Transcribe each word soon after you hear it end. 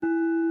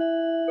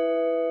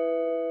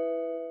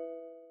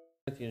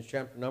Corinthians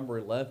chapter number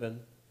 11.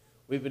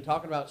 We've been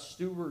talking about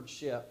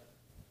stewardship,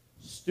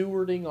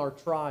 stewarding our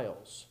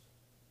trials.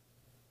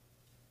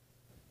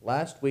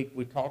 Last week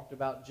we talked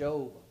about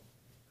Job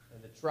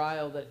and the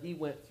trial that he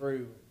went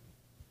through,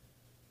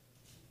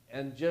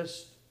 and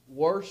just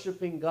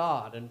worshiping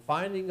God and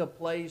finding a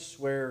place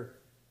where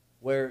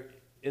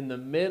in the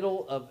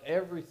middle of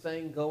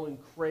everything going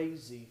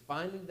crazy,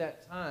 finding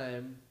that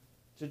time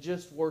to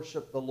just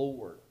worship the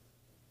Lord.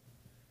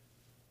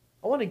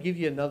 I want to give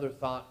you another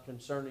thought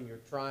concerning your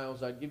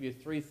trials. I'll give you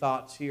 3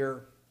 thoughts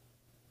here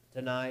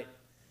tonight.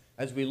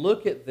 As we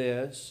look at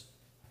this,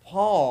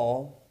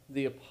 Paul,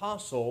 the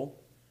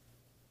apostle,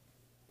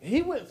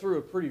 he went through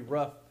a pretty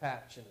rough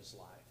patch in his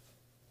life.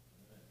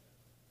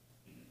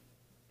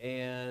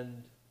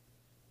 And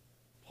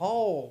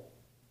Paul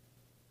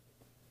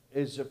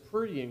is a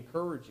pretty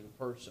encouraging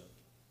person.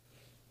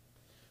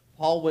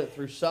 Paul went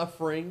through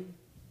suffering,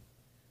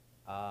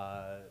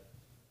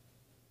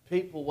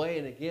 people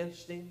weighing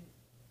against him.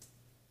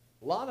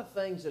 A lot of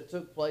things that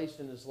took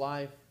place in his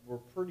life were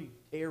pretty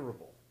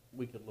terrible,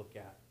 we could look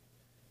at.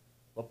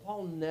 But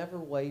Paul never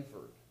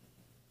wavered.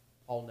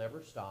 Paul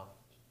never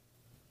stopped.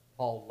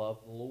 Paul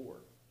loved the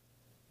Lord.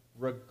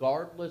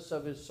 Regardless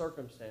of his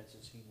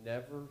circumstances, he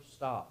never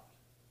stopped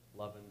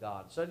loving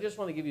God. So I just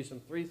want to give you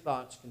some 3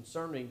 thoughts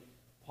concerning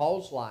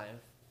Paul's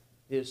life,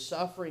 his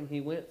suffering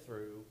he went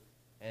through,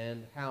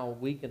 and how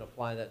we can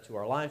apply that to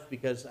our life.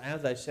 Because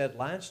as I said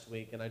last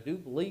week, and I do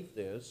believe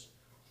this,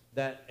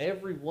 that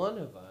every one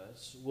of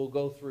us will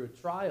go through a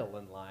trial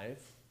in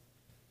life,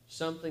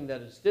 something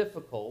that is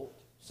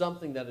difficult,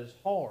 something that is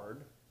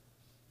hard,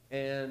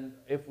 and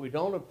if we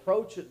don't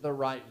approach it the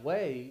right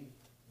way,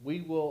 we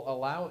will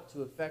allow it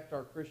to affect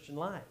our Christian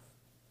life.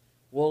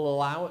 We'll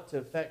allow it to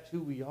affect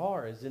who we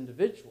are as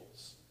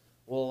individuals.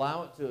 We'll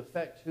allow it to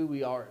affect who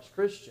we are as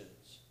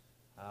Christians.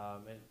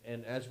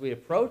 And as we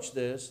approach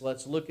this,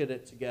 let's look at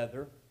it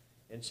together.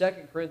 In 2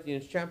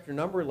 Corinthians chapter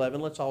number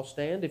 11, let's all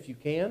stand if you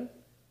can.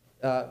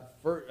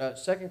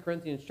 2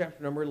 Corinthians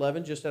chapter number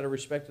 11, just out of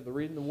respect to the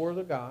reading the Word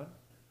of God.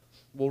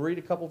 We'll read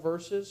a couple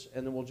verses,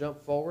 and then we'll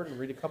jump forward and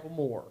read a couple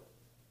more.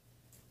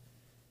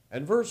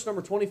 And verse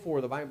number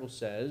 24, the Bible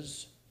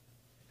says,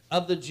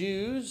 of the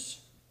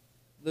Jews,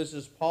 this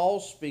is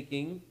Paul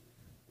speaking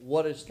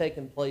what has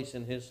taken place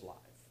in his life.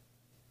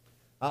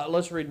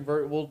 Let's read,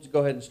 we'll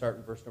go ahead and start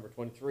in verse number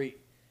 23.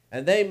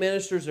 And they,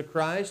 ministers of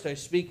Christ, I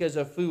speak as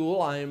a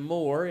fool, I am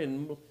more,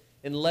 in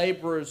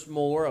laborers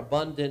more,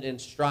 abundant in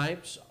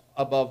stripes,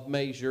 above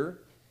measure,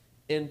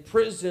 in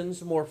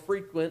prisons more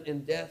frequent,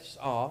 in deaths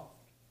oft.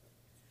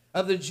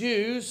 Of the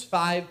Jews,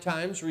 5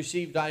 times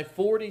received I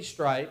 40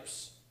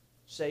 stripes,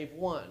 save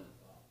 1.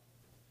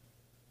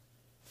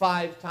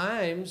 5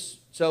 times,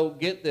 so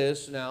get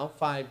this now,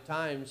 5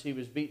 times he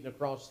was beaten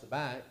across the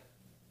back,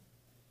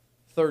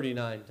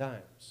 39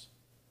 times.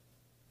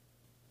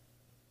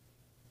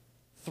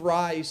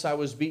 Thrice I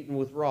was beaten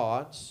with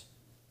rods.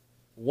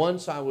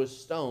 Once I was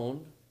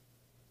stoned.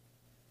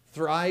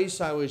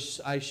 Thrice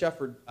I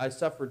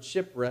suffered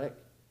shipwreck.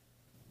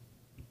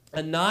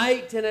 A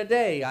night and a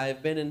day I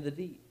have been in the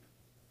deep.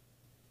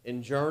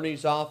 In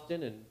journeys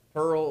often, in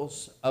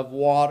perils of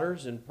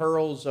waters, in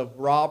perils of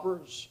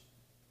robbers,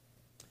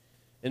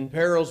 in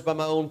perils by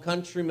my own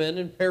countrymen,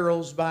 in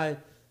perils by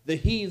the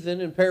heathen,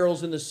 in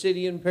perils in the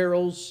city, in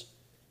perils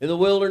in the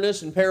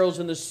wilderness, in perils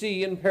in the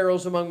sea, in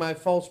perils among my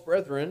false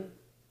brethren,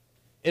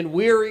 in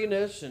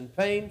weariness and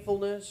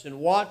painfulness, in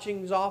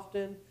watchings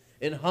often,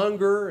 in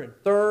hunger and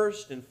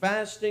thirst, in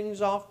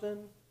fastings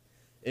often,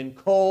 in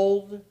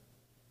cold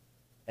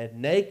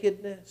and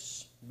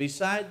nakedness,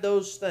 beside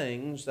those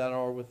things that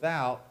are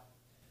without,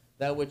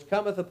 that which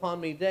cometh upon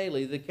me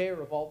daily, the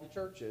care of all the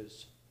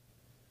churches.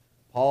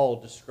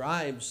 Paul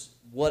describes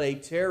what a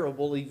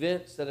terrible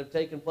events that have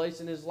taken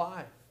place in his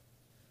life.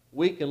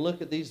 We can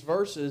look at these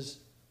verses,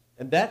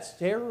 and that's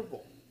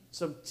terrible.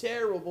 Some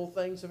terrible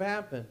things have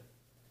happened.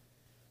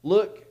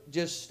 Look,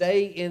 just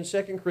stay in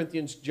 2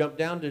 Corinthians, jump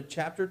down to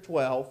chapter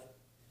 12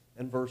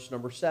 and verse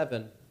number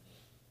 7.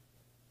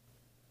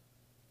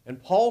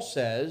 And Paul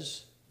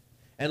says,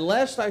 and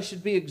lest I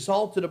should be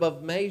exalted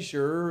above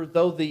measure,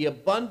 though the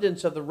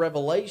abundance of the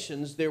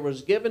revelations, there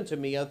was given to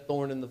me a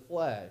thorn in the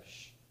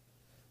flesh,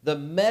 the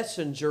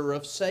messenger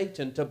of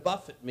Satan to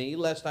buffet me,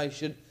 lest I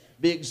should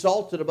be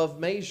exalted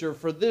above measure.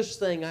 For this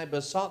thing I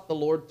besought the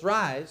Lord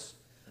thrice,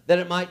 that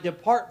it might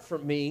depart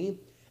from me.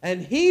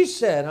 And he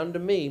said unto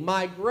me,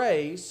 my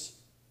grace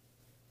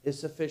is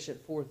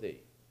sufficient for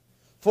thee.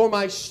 For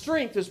my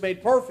strength is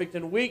made perfect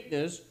in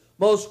weakness.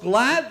 Most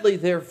gladly,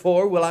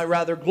 therefore, will I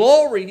rather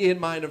glory in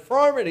mine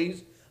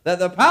infirmities, that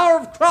the power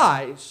of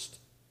Christ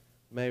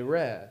may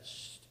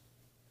rest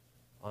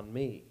on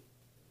me.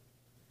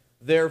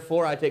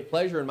 Therefore, I take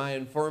pleasure in my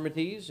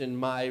infirmities, in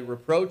my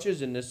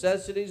reproaches, in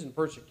necessities, in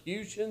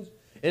persecutions,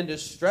 in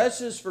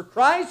distresses for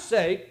Christ's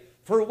sake.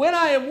 For when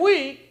I am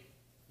weak,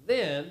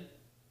 then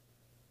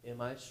am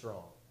I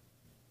strong.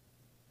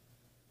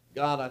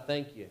 God, I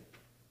thank you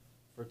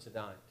for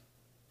tonight.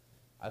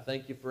 I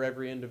thank you for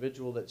every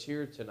individual that's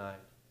here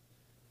tonight.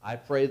 I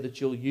pray that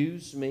you'll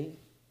use me.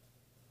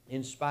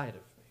 in spite of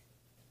me.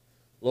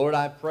 Lord,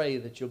 I pray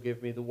that you'll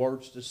give me the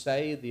words to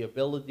say, the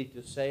ability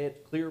to say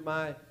it, clear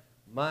my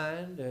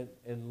mind,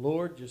 and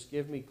Lord, just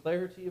give me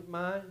clarity of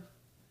mind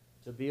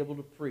to be able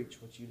to preach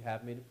what you'd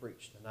have me to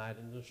preach tonight.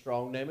 In the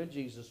strong name of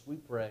Jesus, we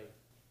pray.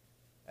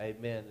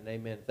 Amen and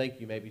amen. Thank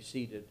you. You may be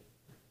seated.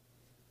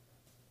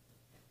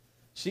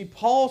 See,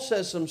 Paul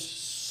says some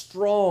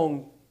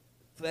strong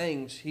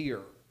things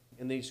here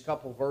in these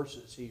couple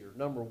verses here.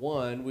 Number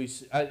one,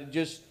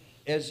 just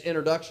as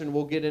introduction,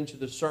 we'll get into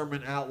the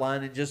sermon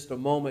outline in just a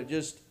moment.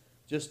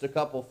 Just a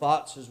couple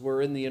thoughts as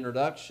we're in the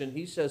introduction.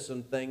 He says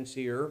some things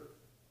here,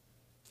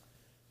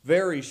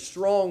 very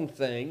strong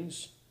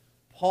things.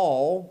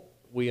 Paul,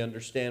 we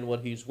understand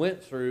what he's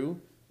went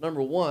through.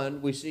 Number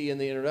one, we see in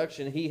the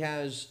introduction, he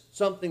has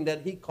something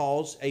that he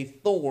calls a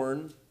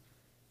thorn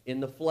in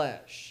the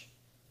flesh.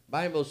 The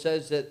Bible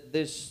says that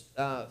this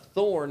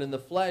thorn in the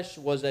flesh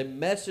was a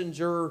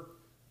messenger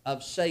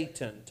of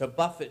Satan to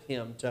buffet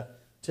him,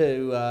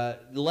 to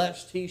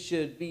lest he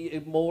should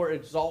be more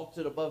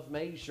exalted above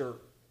measure.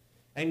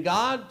 And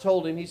God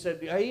told him,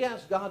 he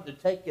asked God to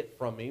take it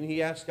from him.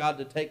 He asked God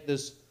to take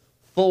this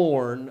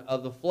thorn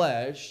of the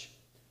flesh.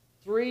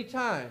 3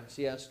 times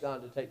he asked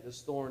God to take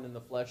this thorn in the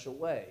flesh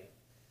away.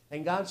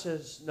 And God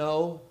says,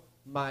 no,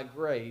 my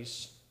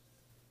grace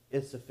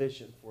is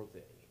sufficient for thee.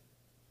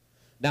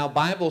 Now,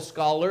 Bible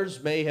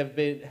scholars may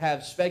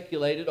have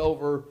speculated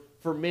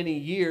for many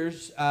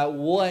years,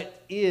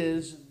 what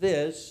is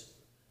this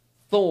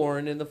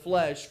thorn in the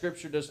flesh?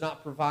 Scripture does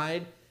not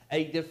provide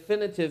a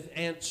definitive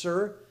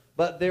answer,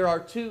 but there are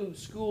 2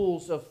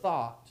 schools of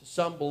thought.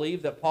 Some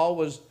believe that Paul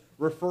was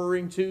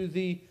referring to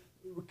the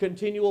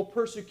continual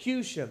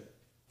persecution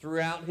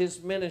throughout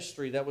his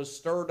ministry that was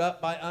stirred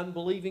up by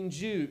unbelieving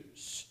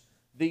Jews.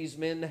 These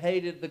men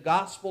hated the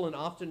gospel and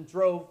often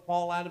drove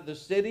Paul out of the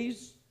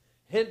cities,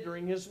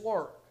 hindering his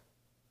work.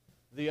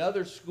 The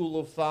other school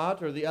of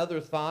thought, or the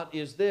other thought,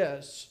 is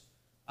this.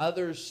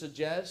 Others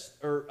suggest,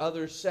 or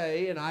others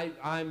say, and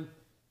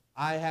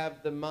I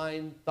have the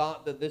mind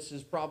thought that this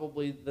is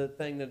probably the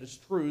thing that is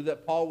true,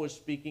 that Paul was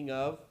speaking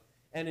of,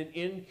 and an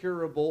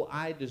incurable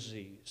eye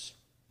disease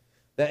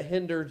that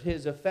hindered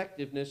his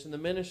effectiveness in the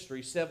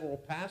ministry. Several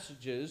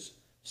passages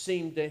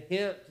seem to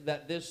hint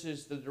that this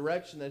is the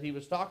direction that he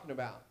was talking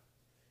about.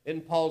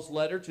 In Paul's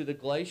letter to the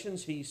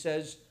Galatians, he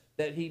says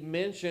that he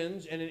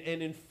mentions an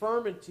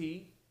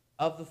infirmity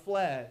of the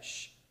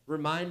flesh,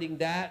 reminding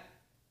them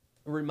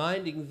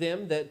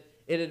that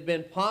it had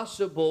been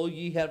possible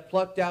ye had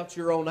plucked out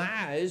your own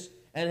eyes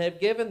and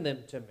have given them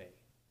to me.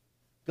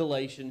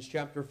 Galatians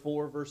chapter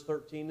 4, verse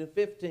 13 and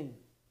 15.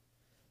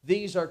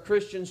 These are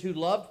Christians who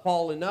loved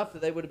Paul enough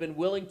that they would have been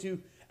willing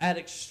to, at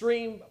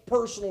extreme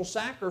personal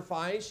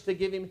sacrifice, to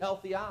give him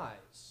healthy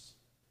eyes.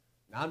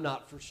 Now, I'm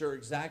not for sure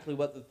exactly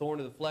what the thorn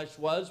of the flesh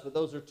was, but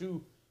those are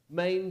 2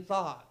 main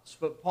thoughts.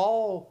 But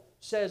Paul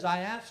says, I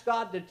asked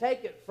God to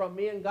take it from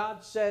me, and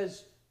God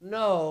says,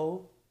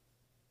 no,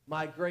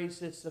 my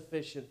grace is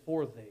sufficient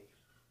for thee.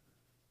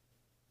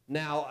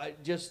 Now,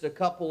 just a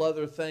couple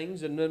other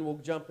things, and then we'll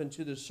jump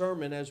into the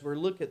sermon as we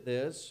look at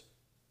this,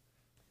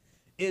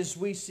 is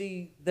we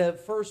see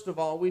that, first of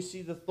all, we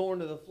see the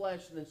thorn of the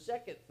flesh, and the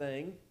second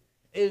thing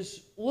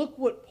is, look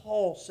what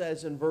Paul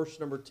says in verse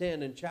number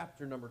 10 in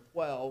chapter number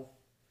 12.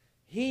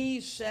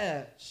 He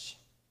says,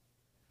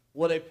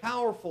 what a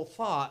powerful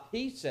thought.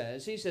 He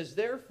says,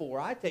 therefore,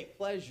 I take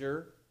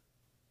pleasure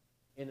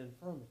in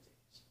infirmities.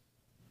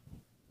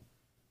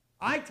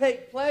 I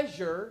take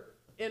pleasure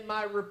in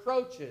my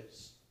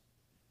reproaches.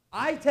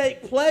 I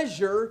take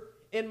pleasure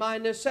in my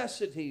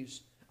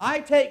necessities.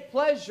 I take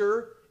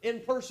pleasure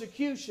in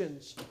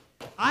persecutions.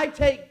 I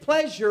take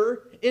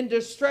pleasure in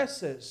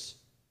distresses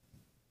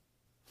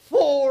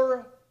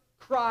for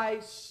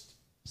Christ's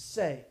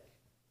sake.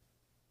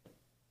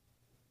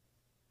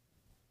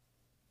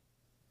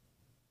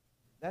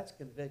 That's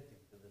convicting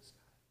to this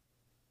guy.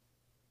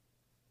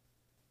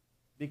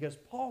 Because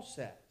Paul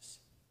says,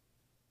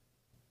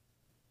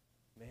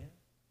 man,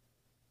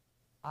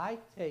 I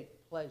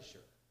take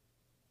pleasure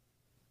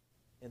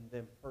in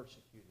them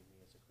persecuting me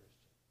as a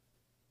Christian.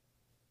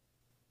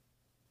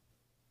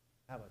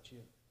 How about you?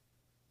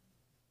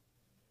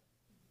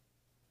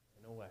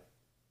 In a way.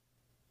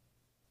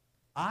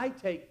 I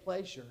take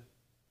pleasure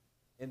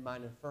in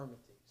mine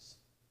infirmities.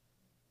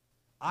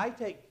 I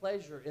take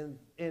pleasure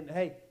in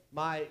hey,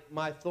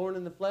 my thorn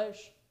in the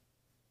flesh,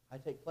 I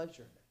take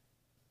pleasure in it.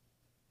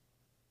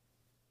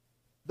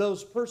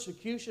 Those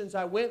persecutions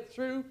I went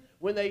through,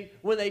 when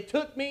they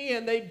took me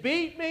and they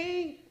beat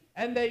me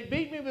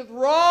with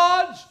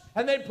rods,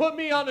 and they put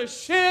me on a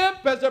ship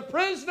as a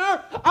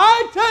prisoner,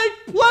 I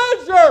take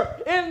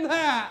pleasure in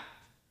that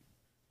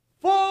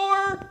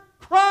for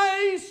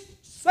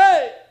Christ's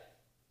sake.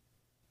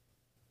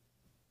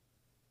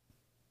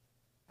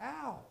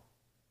 How?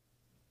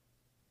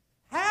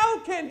 How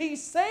can he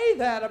say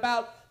that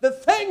about the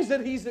things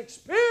that he's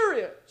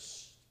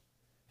experienced?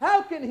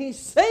 How can he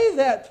say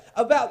that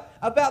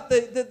about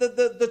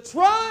the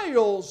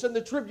trials and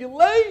the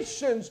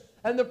tribulations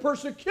and the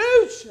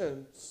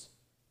persecutions?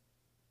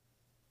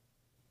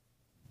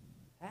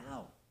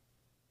 How?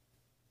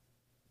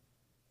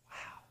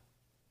 Wow.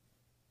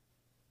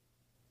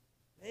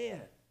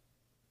 Man.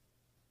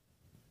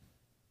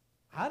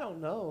 I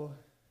don't know.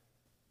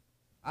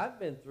 I've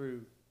been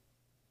through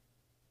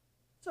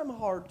some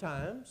hard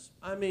times.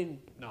 I mean,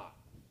 not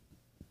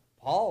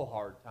Paul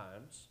hard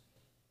times.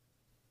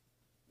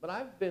 But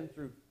I've been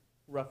through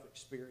rough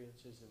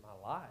experiences in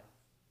my life.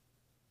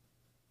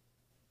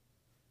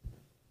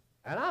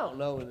 And I don't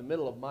know, in the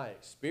middle of my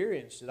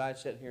experience, did I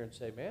sit here and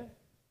say, man,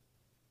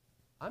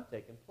 I'm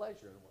taking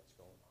pleasure in what's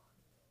going on.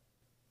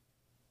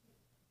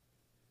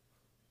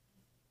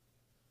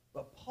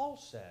 But Paul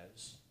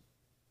says,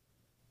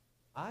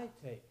 I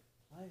take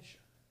pleasure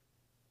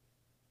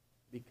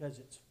because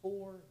it's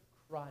for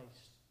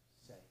Christ's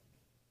sake.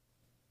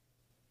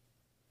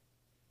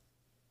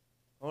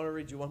 I want to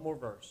read you one more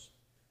verse.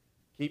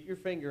 Keep your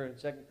finger in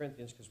 2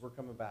 Corinthians because we're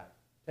coming back.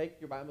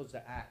 Take your Bibles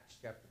to Acts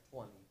chapter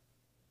 20.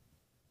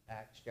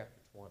 Acts chapter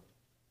 20.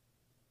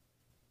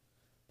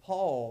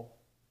 Paul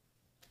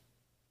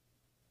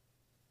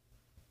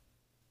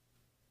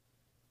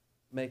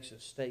makes a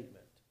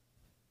statement.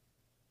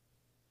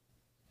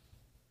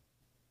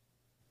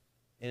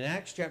 In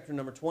Acts chapter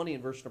number 20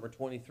 and verse number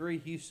 23,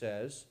 he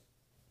says,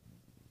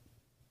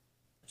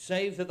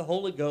 save that the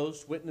Holy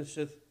Ghost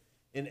witnesseth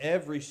in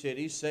every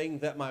city, saying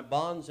that my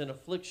bonds and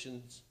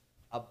afflictions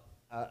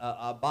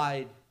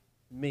abide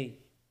me.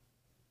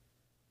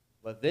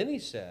 But then he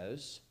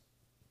says,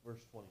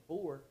 verse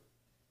 24,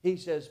 he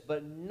says,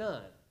 but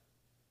none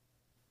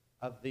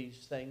of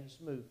these things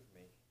move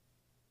me.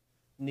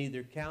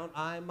 Neither count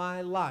I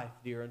my life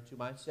dear unto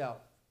myself,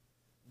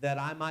 that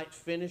I might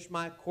finish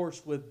my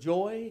course with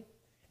joy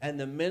and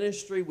the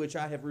ministry which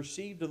I have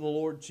received of the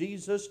Lord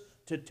Jesus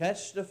to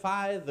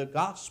testify the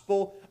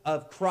gospel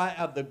of Christ,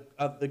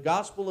 of the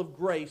gospel of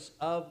grace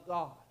of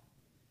God.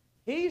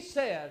 He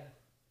said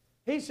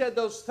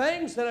those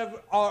things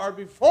that are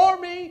before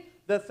me,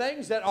 the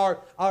things that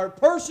are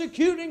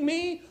persecuting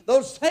me,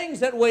 those things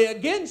that weigh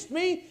against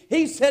me,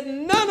 he said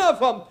none of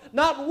them,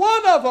 not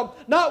one of them,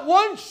 not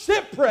one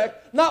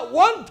shipwreck, not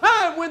one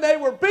time when they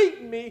were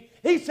beating me,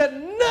 he said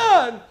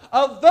none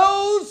of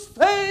those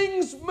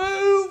things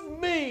move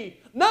me,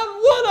 not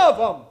one of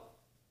them.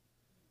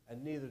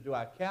 And neither do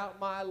I count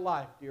my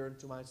life dear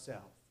unto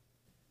myself,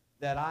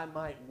 that I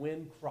might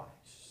win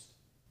Christ.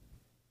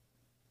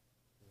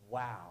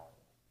 Wow.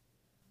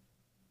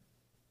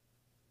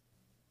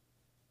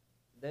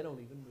 They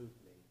don't even move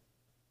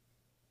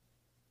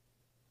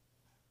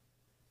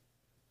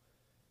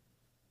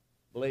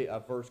me. A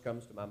verse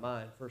comes to my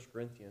mind, 1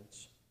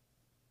 Corinthians.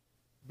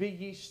 Be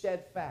ye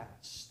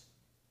steadfast,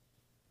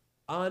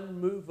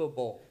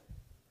 unmovable.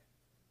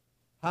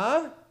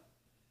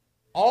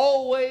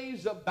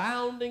 Always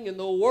abounding in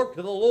the work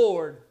of the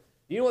Lord.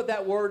 You know what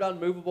that word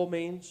unmovable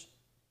means?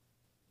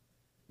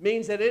 It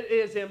means that it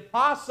is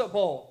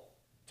impossible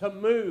to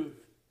move.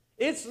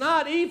 It's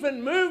not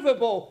even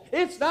movable.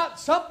 It's not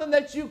something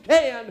that you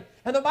can.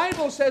 And the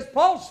Bible says,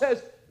 Paul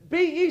says, be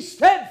ye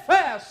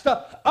steadfast,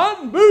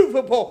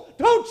 unmovable.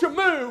 Don't you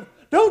move.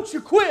 Don't you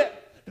quit.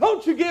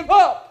 Don't you give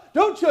up.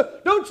 Don't you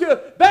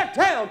back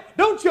down.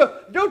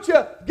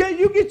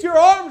 You get your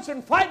arms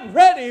and fighting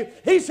ready.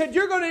 He said,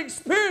 you're going to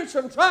experience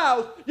some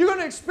trials. You're going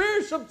to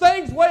experience some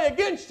things weigh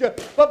against you.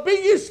 But be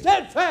ye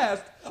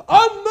steadfast,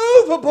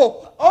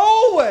 unmovable,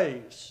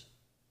 always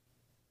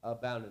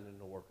abounding in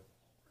the work of the Lord.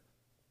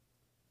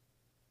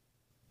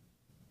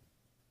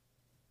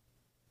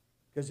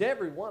 Because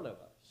every one of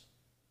us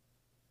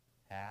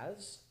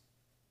has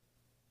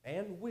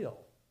and will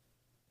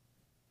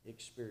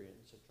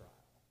experience a trial.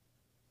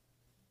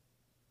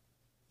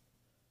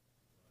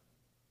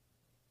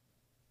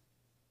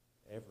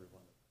 Every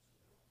one of us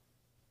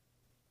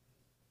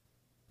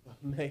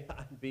will. But may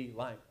I be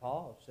like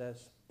Paul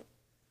says,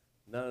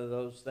 none of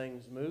those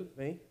things move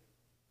me.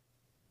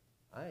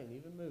 I ain't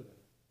even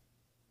moving.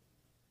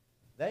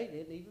 They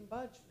didn't even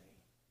budge me.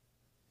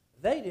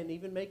 They didn't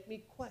even make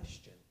me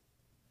question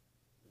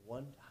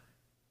one time.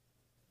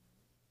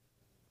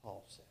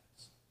 Paul says,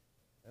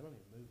 they don't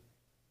even move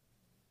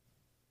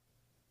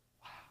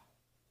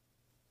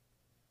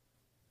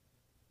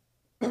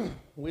me. Wow.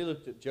 We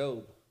looked at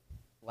Job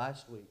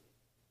last week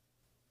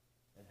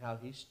and how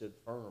he stood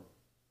firm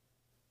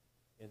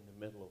in the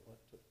middle of what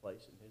took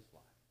place in his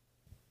life.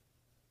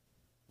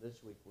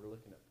 This week we're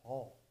looking at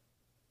Paul.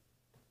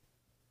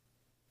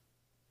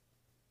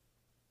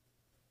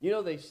 You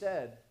know, they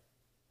said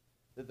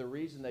that the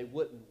reason they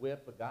wouldn't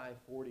whip a guy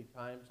 40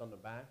 times on the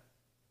back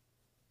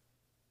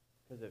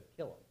because they'd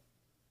kill him.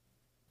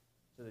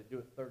 So they do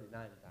it 39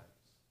 times.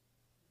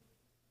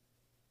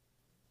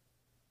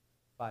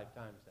 5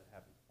 times that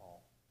happened to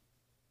Paul.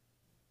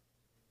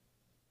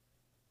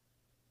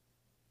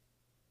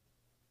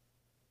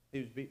 He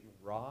was beaten with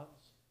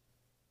rods,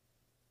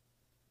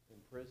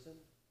 imprisoned,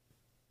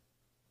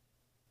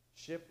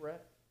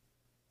 shipwrecked.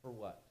 For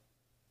what?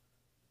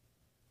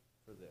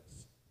 For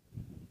this.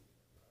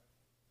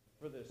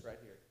 For this right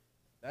here.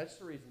 That's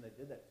the reason they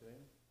did that to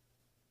him.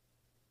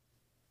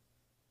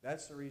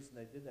 That's the reason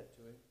they did that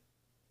to him.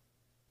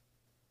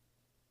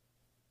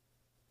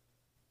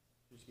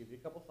 Just give you a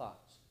couple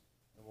thoughts,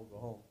 and we'll go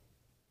home.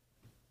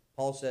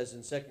 Paul says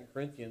in 2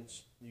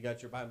 Corinthians, you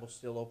got your Bible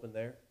still open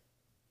there?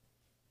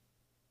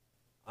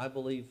 I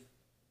believe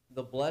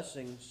the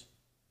blessings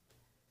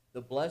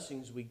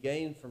we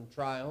gain from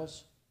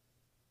trials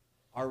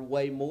are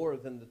way more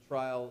than the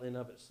trial in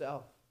of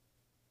itself.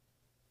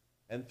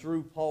 And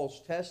through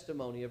Paul's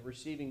testimony of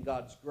receiving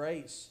God's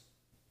grace,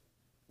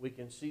 we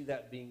can see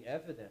that being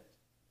evident.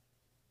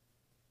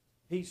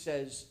 He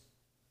says,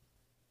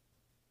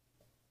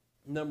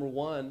 number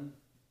one,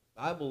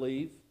 I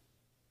believe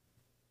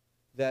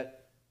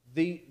that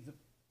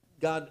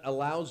God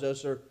allows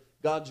us, or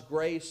God's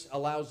grace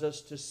allows us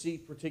to see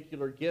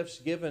particular gifts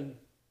given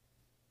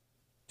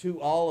to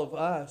all of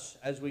us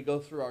as we go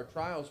through our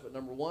trials. But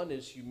number one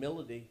is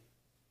humility.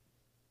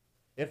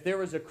 If there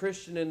was a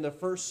Christian in the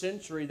first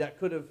century that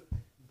could have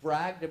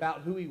bragged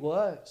about who he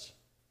was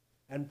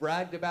and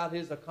bragged about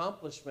his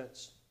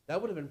accomplishments,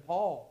 that would have been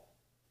Paul.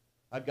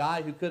 A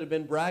guy who could have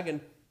been bragging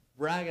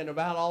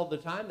about all the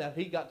time that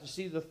he got to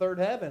see the third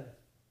heaven.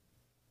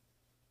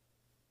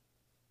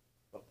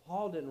 But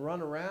Paul didn't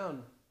run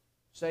around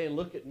saying,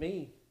 look at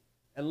me,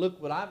 and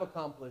look what I've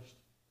accomplished,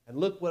 and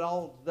look what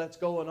all that's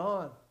going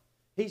on.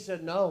 He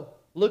said, no,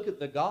 look at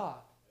the God.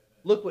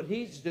 Look what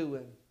He's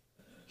doing.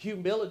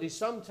 Humility.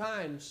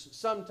 Sometimes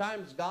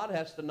God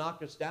has to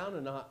knock us down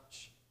a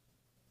notch.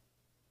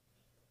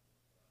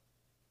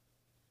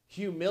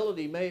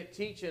 Humility, may it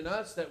teach in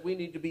us that we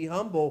need to be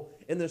humble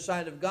in the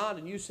sight of God.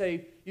 And you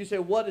say,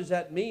 what does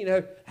that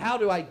mean? How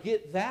do I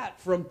get that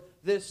from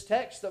this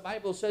text? The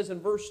Bible says in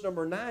verse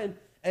number 9,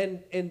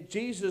 and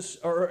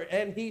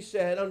He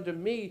said unto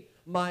me,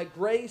 my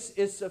grace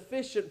is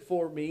sufficient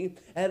for me,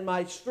 and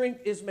my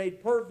strength is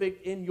made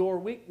perfect in your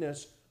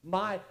weakness.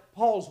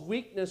 Paul's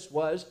weakness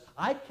was,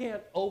 I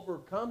can't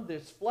overcome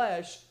this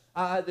flesh,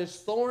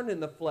 this thorn in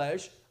the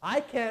flesh. I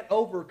can't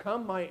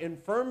overcome my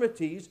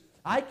infirmities.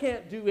 I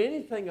can't do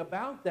anything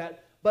about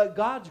that, but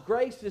God's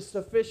grace is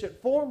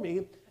sufficient for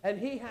me, and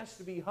he has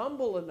to be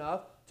humble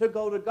enough to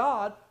go to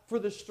God for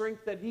the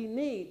strength that he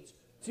needs.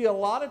 See, a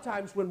lot of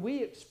times when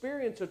we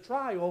experience a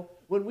trial,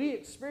 when we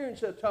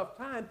experience a tough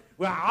time,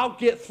 well, I'll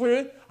get through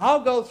it.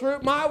 I'll go through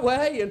it my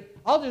way, and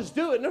I'll just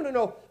do it.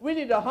 No. We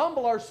need to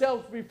humble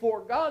ourselves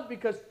before God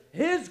because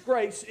His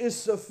grace is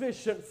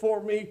sufficient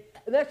for me.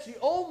 And that's the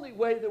only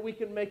way that we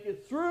can make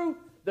it through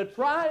the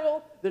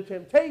trial, the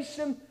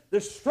temptation, the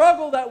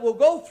struggle that we'll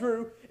go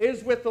through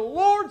is with the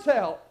Lord's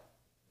help.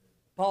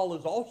 Paul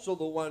is also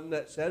the one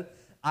that said,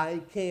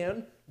 I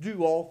can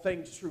do all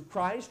things through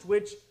Christ,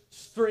 which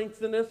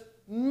strengtheneth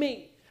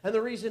me. And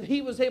the reason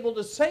he was able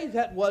to say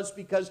that was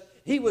because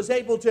he was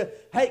able to,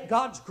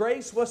 God's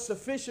grace was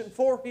sufficient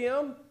for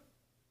him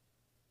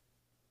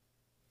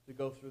to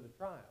go through the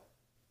trial.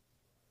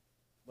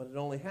 But it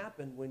only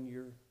happened when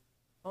you're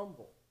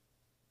humble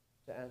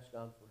to ask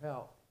God for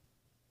help.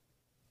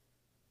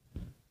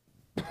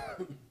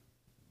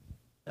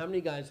 How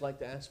many guys like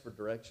to ask for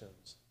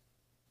directions?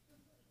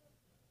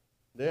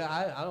 Yeah,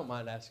 I don't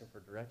mind asking for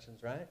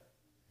directions, right?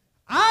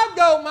 I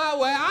go my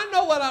way. I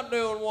know what I'm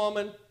doing,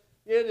 woman.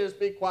 You just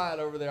be quiet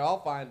over there.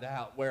 I'll find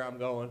out where I'm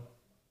going.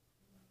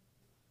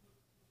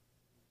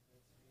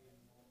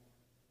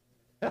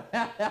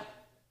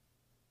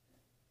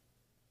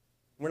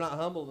 We're not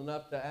humble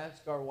enough to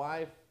ask our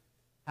wife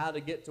how to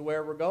get to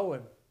where we're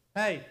going.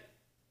 Hey,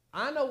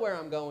 I know where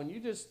I'm going. You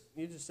just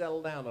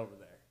settle down over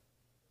there.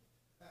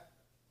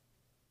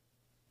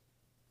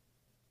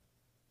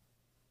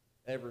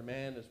 Every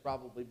man has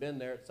probably been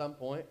there at some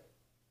point.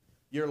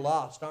 You're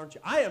lost, aren't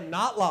you? I am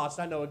not lost.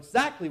 I know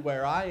exactly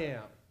where I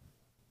am.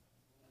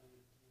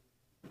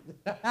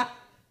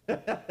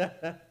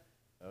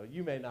 Oh,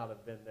 you may not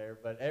have been there,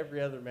 but every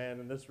other man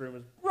in this room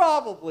has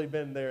probably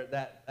been there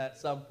at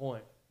some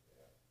point.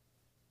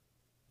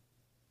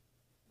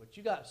 But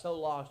you got so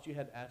lost you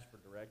had to ask for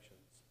directions.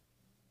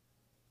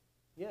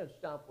 You had to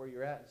stop where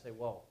you're at and say,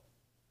 whoa,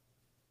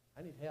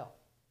 I need help.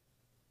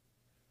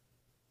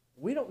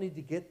 We don't need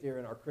to get there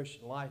in our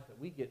Christian life that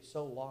we get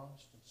so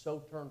lost and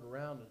so turned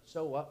around and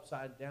so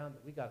upside down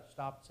that we got to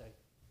stop and say,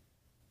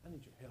 I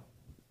need your help.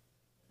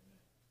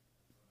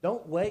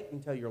 Don't wait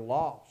until you're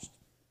lost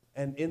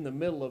and in the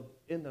middle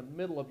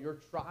of your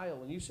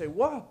trial and you say,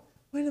 whoa,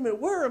 wait a minute,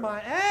 where am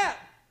I at?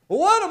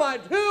 What am I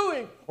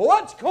doing?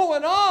 What's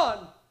going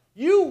on?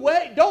 You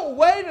wait. Don't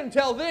wait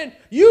until then.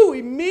 You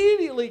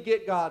immediately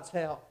get God's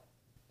help.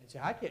 And say,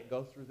 I can't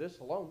go through this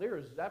alone. There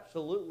is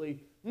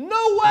absolutely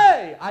no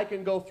way I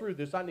can go through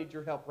this. I need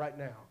your help right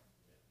now.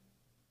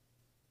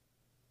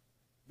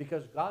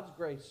 Because God's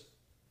grace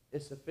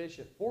is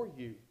sufficient for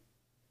you.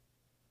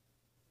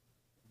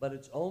 But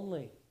it's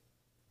only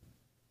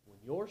when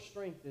your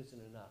strength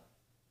isn't enough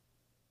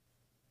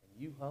and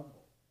you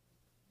humble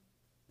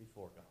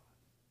before God.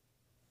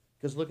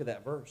 Because look at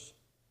that verse.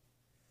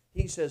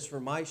 He says, for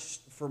my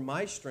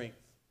strength,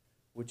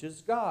 which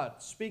is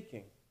God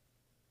speaking,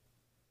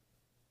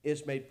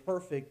 is made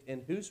perfect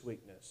in whose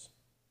weakness?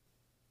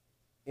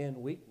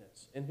 In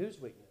weakness. In whose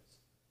weakness?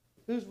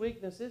 Whose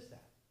weakness is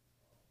that?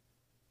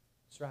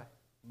 That's right.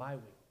 My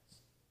weakness.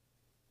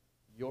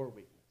 Your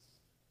weakness.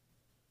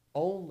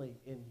 Only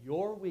in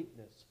your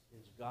weakness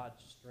is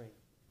God's strength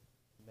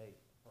made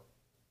perfect.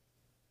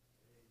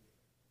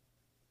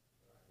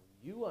 When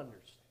you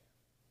understand,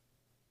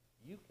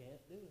 you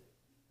can't do it.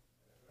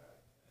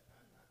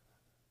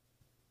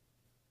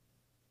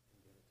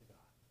 And give it to God.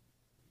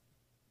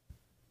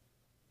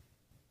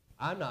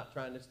 I'm not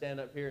trying to stand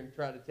up here and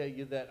try to tell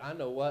you that I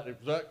know what,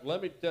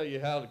 let me tell you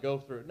how to go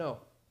through it. No.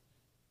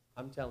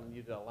 I'm telling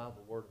you to allow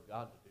the Word of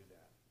God to do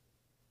that.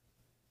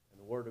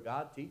 And the Word of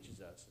God teaches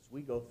us as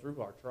we go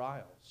through our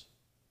trials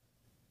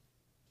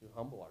to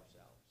humble ourselves.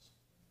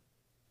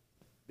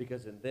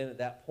 Because then at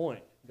that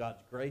point,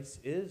 God's grace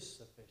is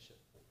sufficient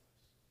for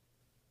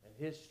us. And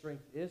His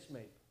strength is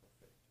made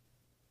perfect.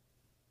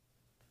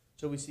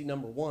 So we see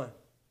number one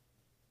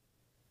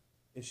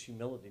is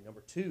humility.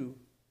 Number two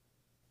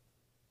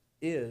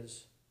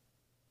is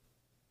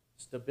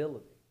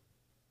stability.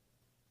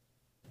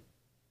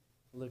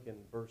 Look in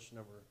verse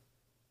number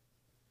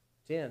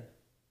 10.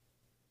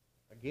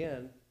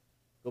 Again,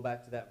 go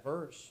back to that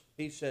verse.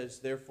 He says,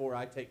 therefore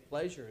I take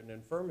pleasure in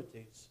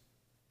infirmities.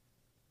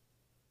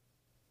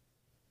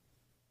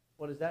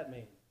 What does that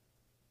mean?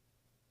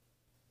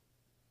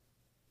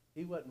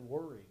 He wasn't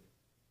worried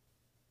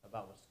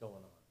about what's going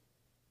on.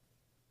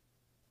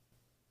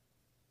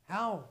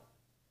 How?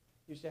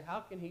 You say, how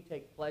can he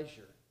take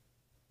pleasure?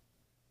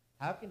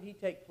 How can he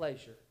take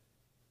pleasure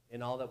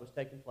in all that was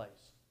taking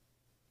place?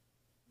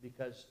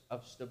 Because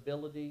of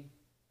stability,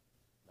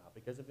 not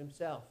because of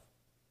himself,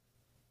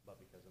 but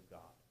because of God.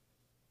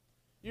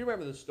 You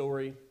remember the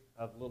story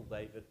of little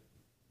David?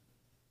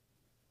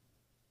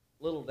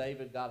 Little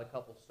David got a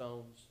couple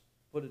stones,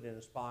 put it in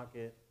his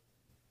pocket,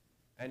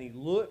 and he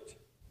looked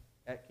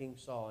at King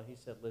Saul and he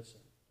said, listen.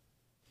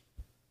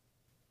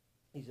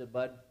 He said,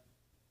 bud,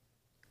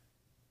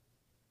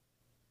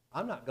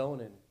 I'm not going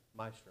in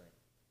my strength.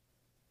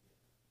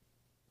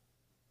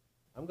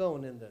 I'm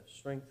going in the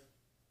strength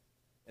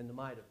and the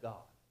might of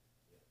God.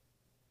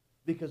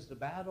 Because the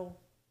battle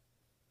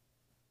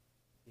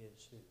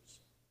is whose?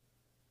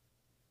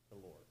 The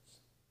Lord's.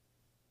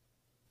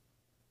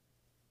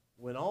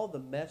 When all the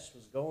mess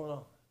was going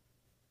on,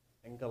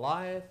 and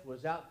Goliath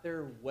was out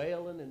there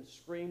wailing and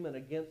screaming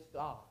against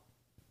God,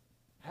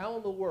 how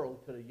in the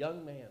world could a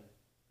young man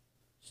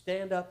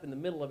stand up in the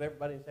middle of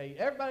everybody and say,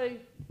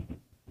 everybody,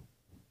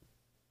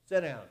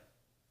 sit down.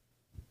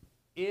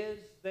 Is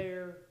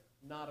there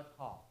not a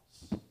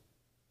cause?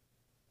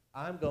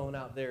 I'm going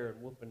out there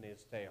and whooping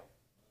his tail.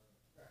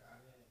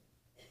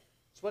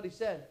 That's what he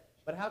said.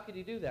 But how could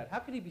he do that? How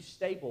could he be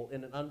stable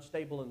in an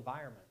unstable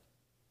environment?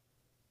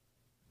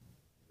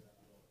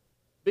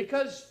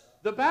 Because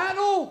the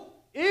battle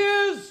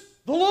is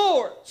the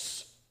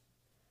Lord's.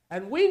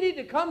 And we need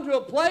to come to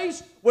a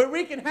place where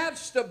we can have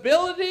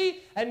stability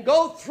and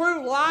go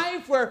through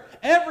life where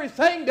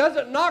everything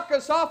doesn't knock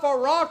us off our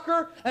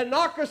rocker and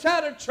knock us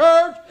out of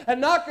church and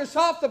knock us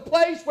off the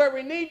place where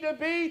we need to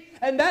be.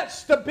 And that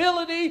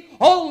stability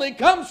only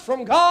comes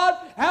from God.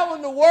 How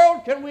in the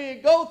world can we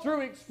go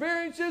through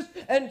experiences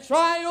and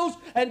trials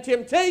and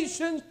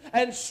temptations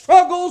and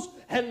struggles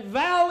and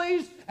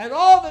valleys and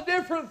all the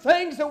different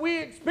things that we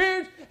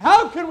experience?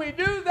 How can we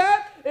do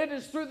that? It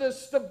is through the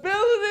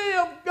stability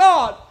of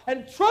God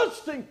and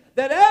trusting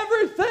that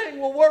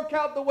everything will work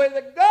out the way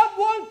that God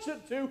wants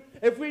it to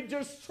if we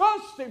just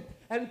trust Him.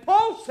 And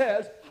Paul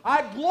says,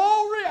 I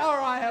glory or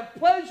I have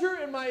pleasure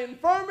in my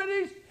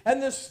infirmities,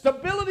 and the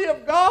stability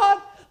of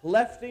God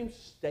left him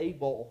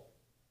stable.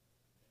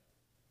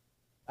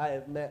 I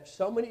have met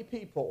so many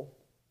people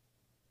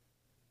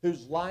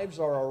whose lives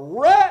are a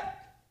wreck.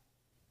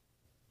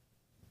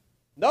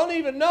 Don't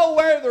even know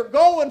where they're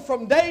going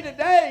from day to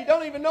day.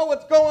 Don't even know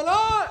what's going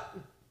on.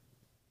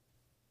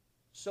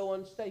 So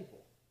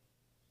unstable.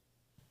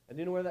 And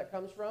you know where that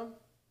comes from?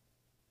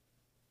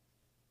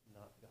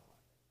 Not God.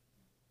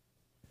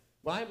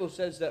 The Bible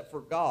says that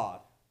for God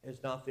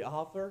is not the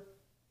author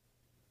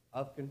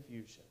of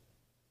confusion.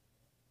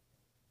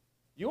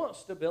 You want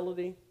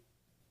stability?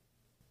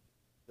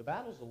 The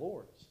battle's the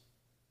Lord's.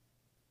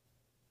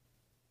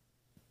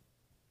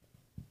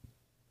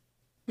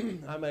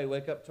 I may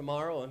wake up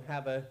tomorrow and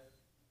have a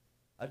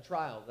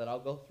trial that I'll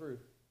go through.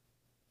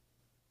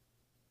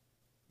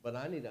 But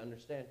I need to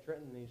understand,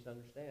 Trenton needs to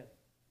understand,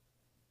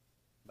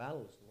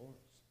 battle is the Lord's.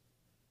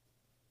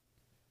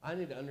 I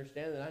need to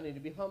understand that I need to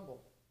be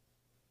humble.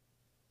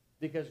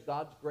 Because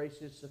God's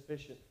grace is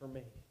sufficient for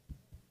me.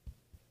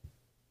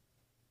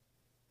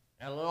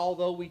 And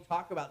although we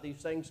talk about these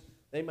things,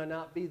 they may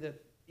not be the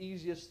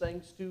easiest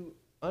things to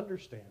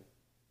understand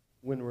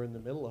when we're in the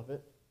middle of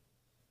it.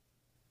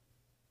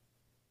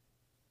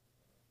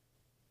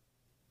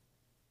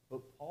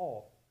 But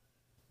Paul,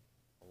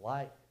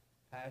 like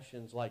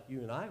passions like you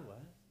and I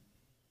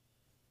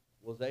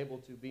was able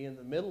to be in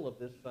the middle of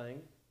this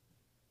thing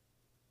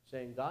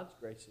saying God's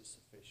grace is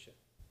sufficient.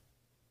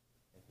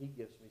 And He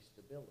gives me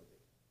stability.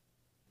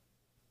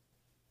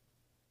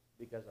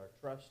 Because our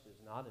trust is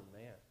not in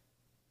man.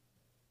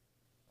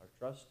 Our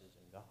trust is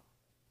in God.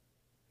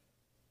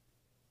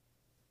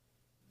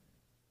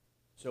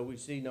 So we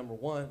see, number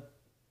one,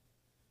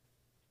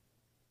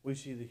 We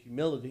see the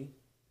humility.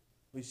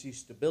 We see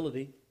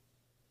stability.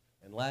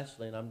 And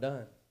lastly, and I'm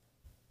done,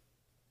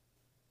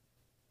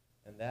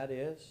 and that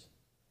is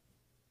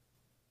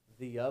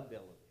the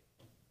ability.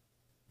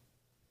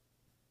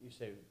 You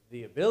say,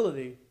 the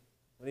ability?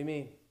 What do you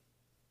mean?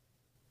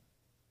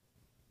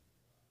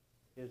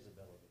 His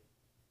ability.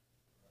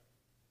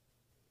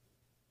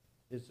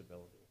 His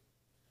ability.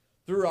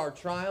 Through our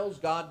trials,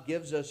 God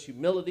gives us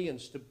humility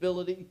and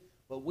stability,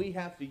 but we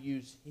have to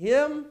use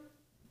Him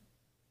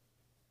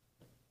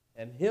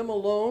and Him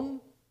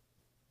alone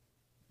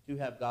to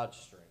have God's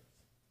strength.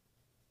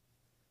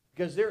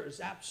 Because there is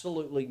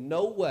absolutely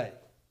no way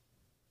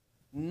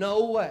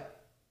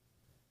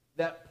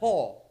that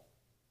Paul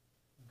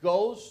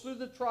goes through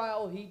the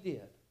trial he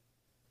did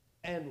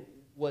and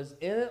was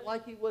in it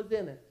like he was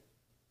in it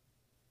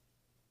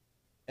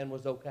and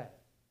was okay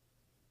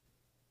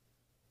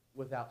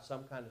without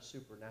some kind of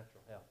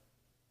supernatural help.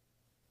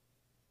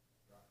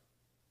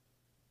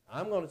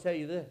 I'm going to tell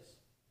you this.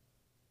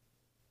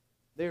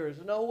 There is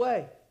no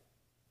way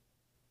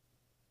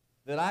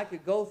that I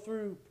could go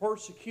through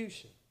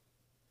persecution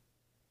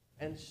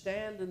and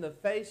stand in the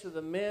face of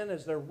the men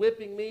as they're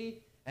whipping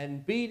me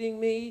and beating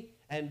me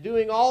and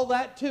doing all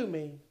that to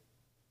me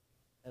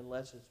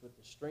unless it's with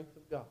the strength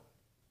of God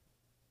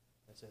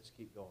that says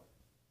keep going.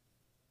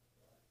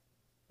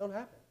 Don't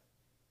happen.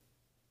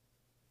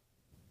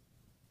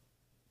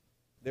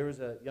 There was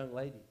a young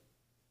lady,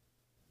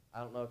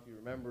 I don't know if you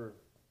remember,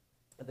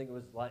 I think it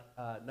was like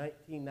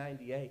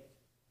 1998.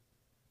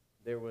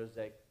 There was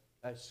a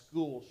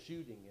school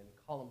shooting in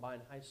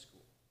Columbine High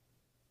School.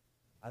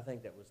 I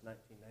think that was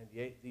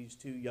 1998. These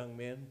two young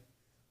men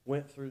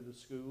went through the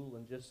school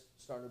and just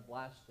started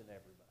blasting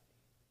everybody.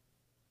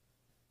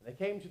 And they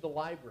came to the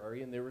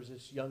library, and there was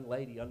this young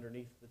lady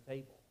underneath the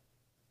table.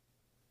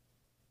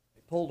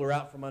 They pulled her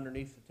out from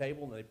underneath the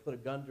table, and they put a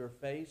gun to her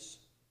face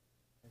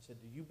and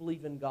said, "Do you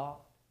believe in God?"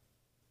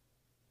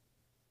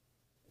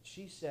 And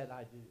she said,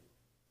 "I do."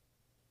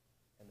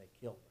 And they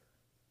killed her.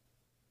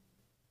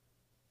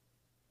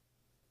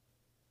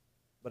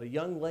 But a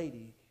young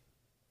lady,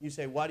 you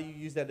say, why do you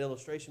use that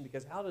illustration?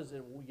 Because how does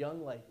a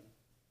young lady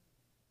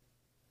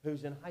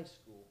who's in high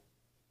school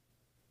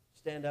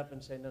stand up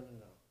and say, no,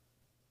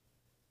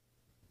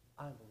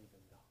 I believe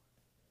in God?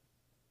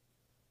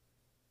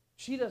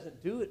 She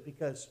doesn't do it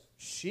because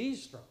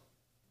she's strong.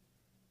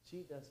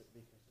 She does it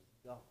because God is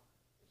strong.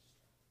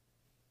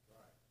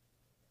 Right.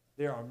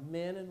 There are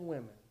men and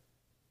women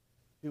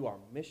who are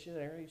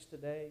missionaries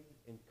today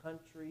in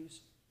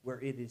countries where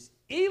it is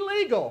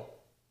illegal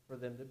for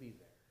them to be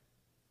there.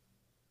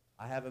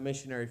 I have a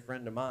missionary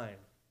friend of mine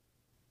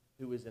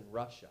who is in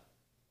Russia.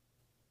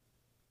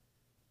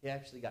 He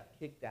actually got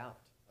kicked out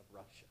of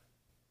Russia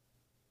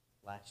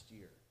last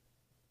year.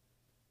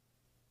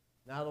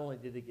 Not only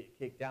did he get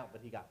kicked out,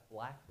 but he got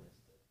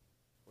blacklisted,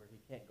 where he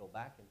can't go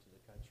back into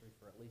the country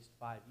for at least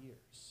 5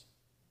 years.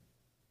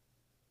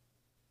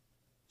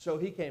 So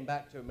he came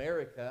back to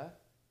America,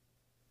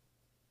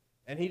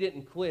 and he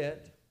didn't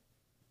quit.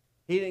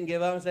 He didn't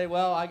give up and say,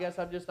 well, I guess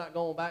I'm just not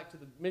going back to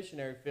the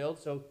missionary field.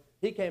 So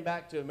he came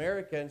back to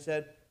America and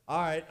said,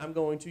 all right, I'm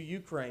going to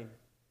Ukraine,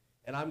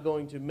 and I'm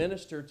going to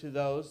minister to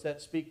those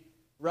that speak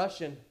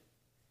Russian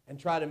and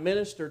try to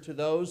minister to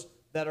those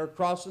that are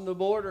crossing the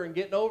border and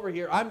getting over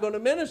here. I'm going to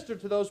minister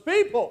to those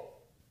people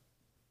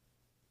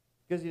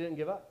because he didn't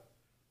give up.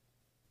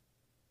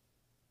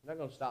 You're not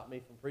going to stop me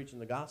from preaching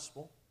the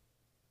gospel.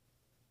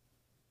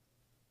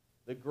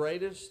 The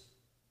greatest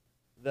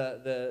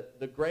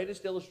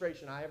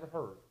illustration I ever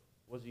heard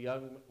was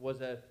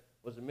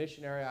a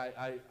missionary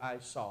I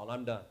saw, and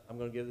I'm done. I'm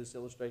going to give this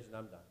illustration,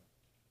 I'm done.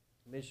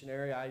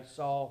 Missionary I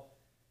saw,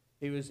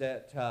 he was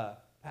at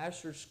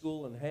pastor's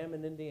school in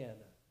Hammond, Indiana.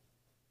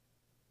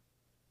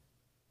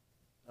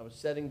 I was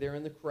sitting there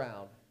in the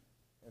crowd,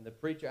 and the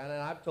preacher, and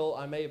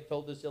I may have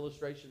told this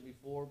illustration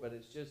before, but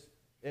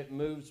it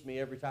moves me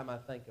every time I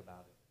think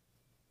about it.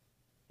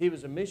 He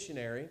was a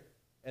missionary,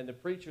 and the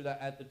preacher that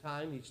at the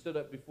time, he stood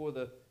up in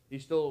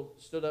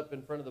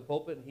front of the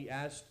pulpit, and he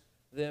asked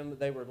them,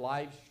 they were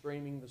live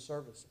streaming the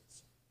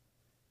services.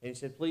 And he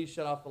said, please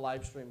shut off the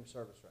live streaming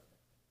service right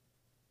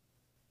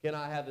now. Can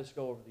I have this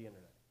go over the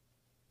internet?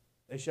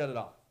 They shut it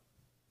off.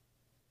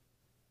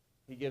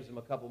 He gives them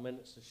a couple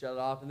minutes to shut it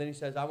off, and then he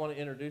says, I want to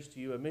introduce to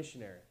you a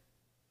missionary.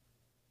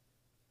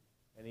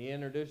 And he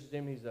introduces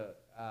him.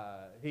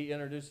 He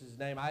introduces his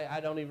name. I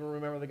don't even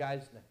remember the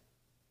guy's name.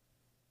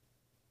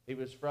 He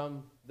was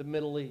from the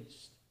Middle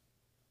East.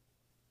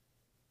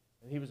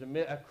 And he was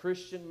a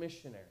Christian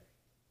missionary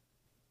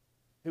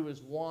who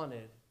was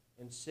wanted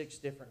in 6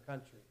 different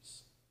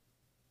countries.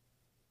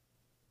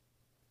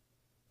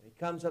 And he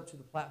comes up to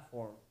the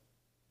platform,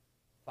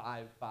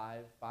 5'5",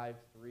 5'3",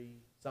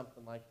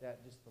 something like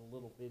that, just a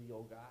little bitty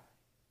old guy,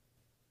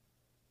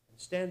 and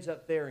stands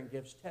up there and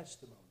gives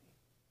testimony.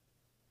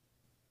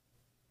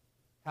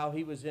 How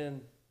he was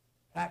in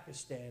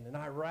Pakistan and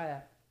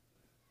Iraq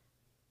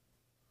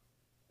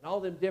and all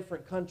them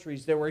different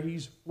countries there where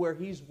he's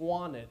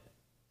wanted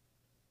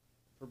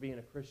for being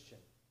a Christian,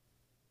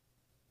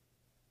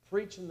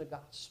 preaching the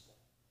gospel.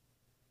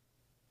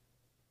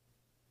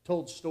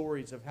 told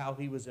stories of how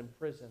he was in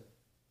prison.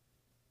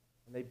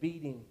 And they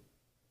beat him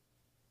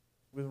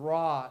with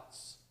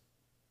rods.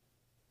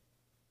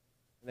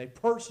 And they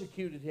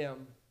persecuted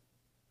him.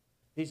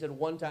 He said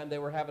one time they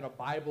were having a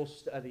Bible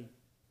study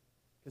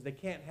because they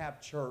can't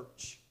have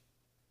church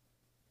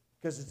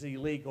because it's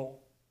illegal.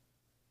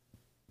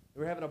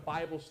 They were having a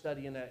Bible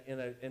study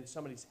in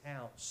somebody's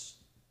house,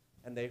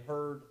 and they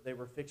heard they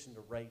were fixing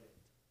to raid it.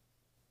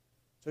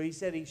 So he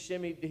said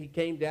he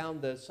came down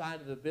the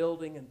side of the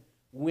building and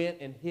went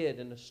and hid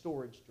in a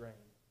storage drain.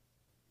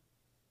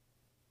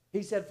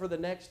 He said for the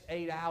next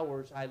 8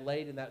 hours I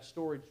laid in that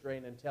storage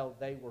drain until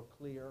they were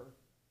clear.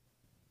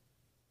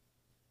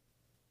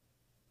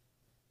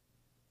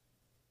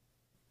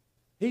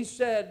 He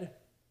said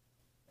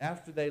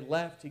after they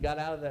left, he got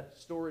out of that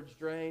storage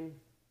drain.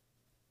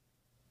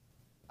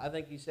 I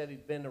think he said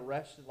he'd been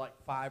arrested like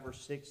 5 or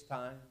 6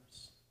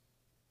 times.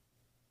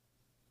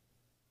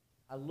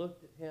 I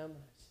looked at him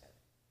and I said,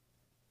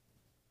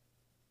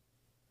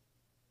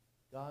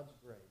 God's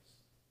grace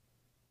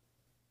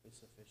is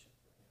sufficient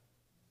for him.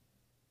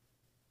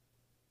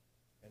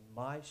 And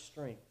my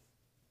strength,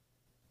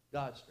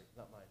 God's strength,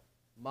 not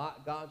mine,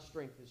 God's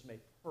strength is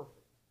made perfect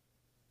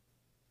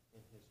in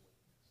his weakness.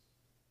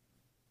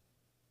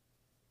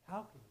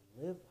 How can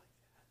he live like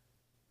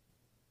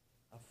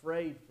that?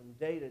 Afraid from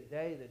day to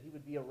day that he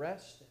would be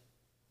arrested.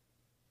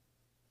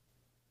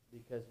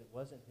 Because it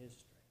wasn't his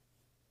strength.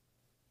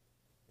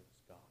 It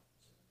was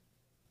God's.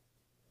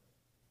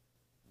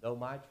 Though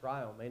my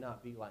trial may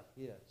not be like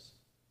his,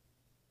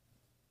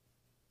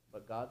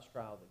 but God's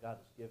trial that God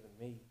has given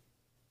me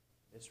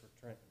is for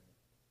Trenton.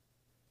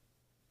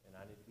 And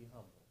I need to be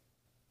humble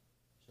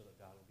so that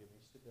God will give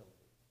me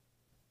stability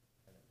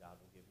and that God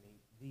will give me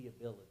the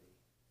ability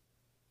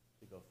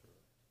to go through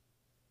it.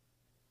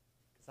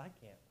 Because I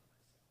can't by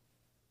myself.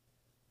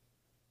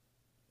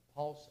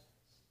 Paul says,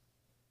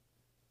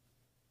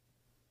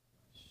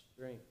 my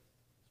strength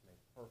is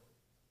made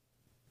perfect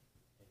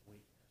in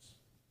weakness.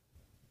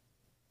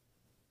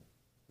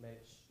 May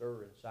it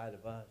stir inside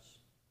of us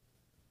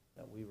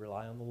that we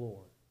rely on the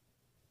Lord.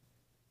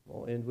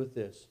 We'll end with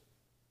this.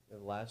 In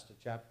the last of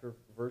chapter,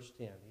 verse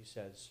 10, he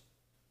says,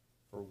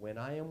 for when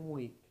I am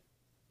weak,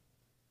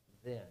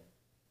 then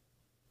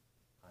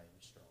I am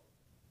strong.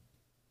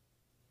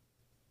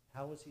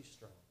 How is he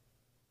strong?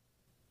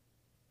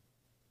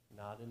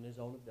 Not in his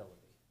own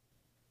ability,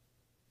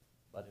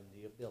 but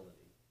in the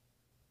ability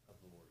of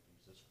the Lord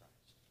Jesus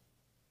Christ.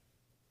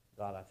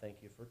 God, I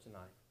thank you for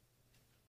tonight.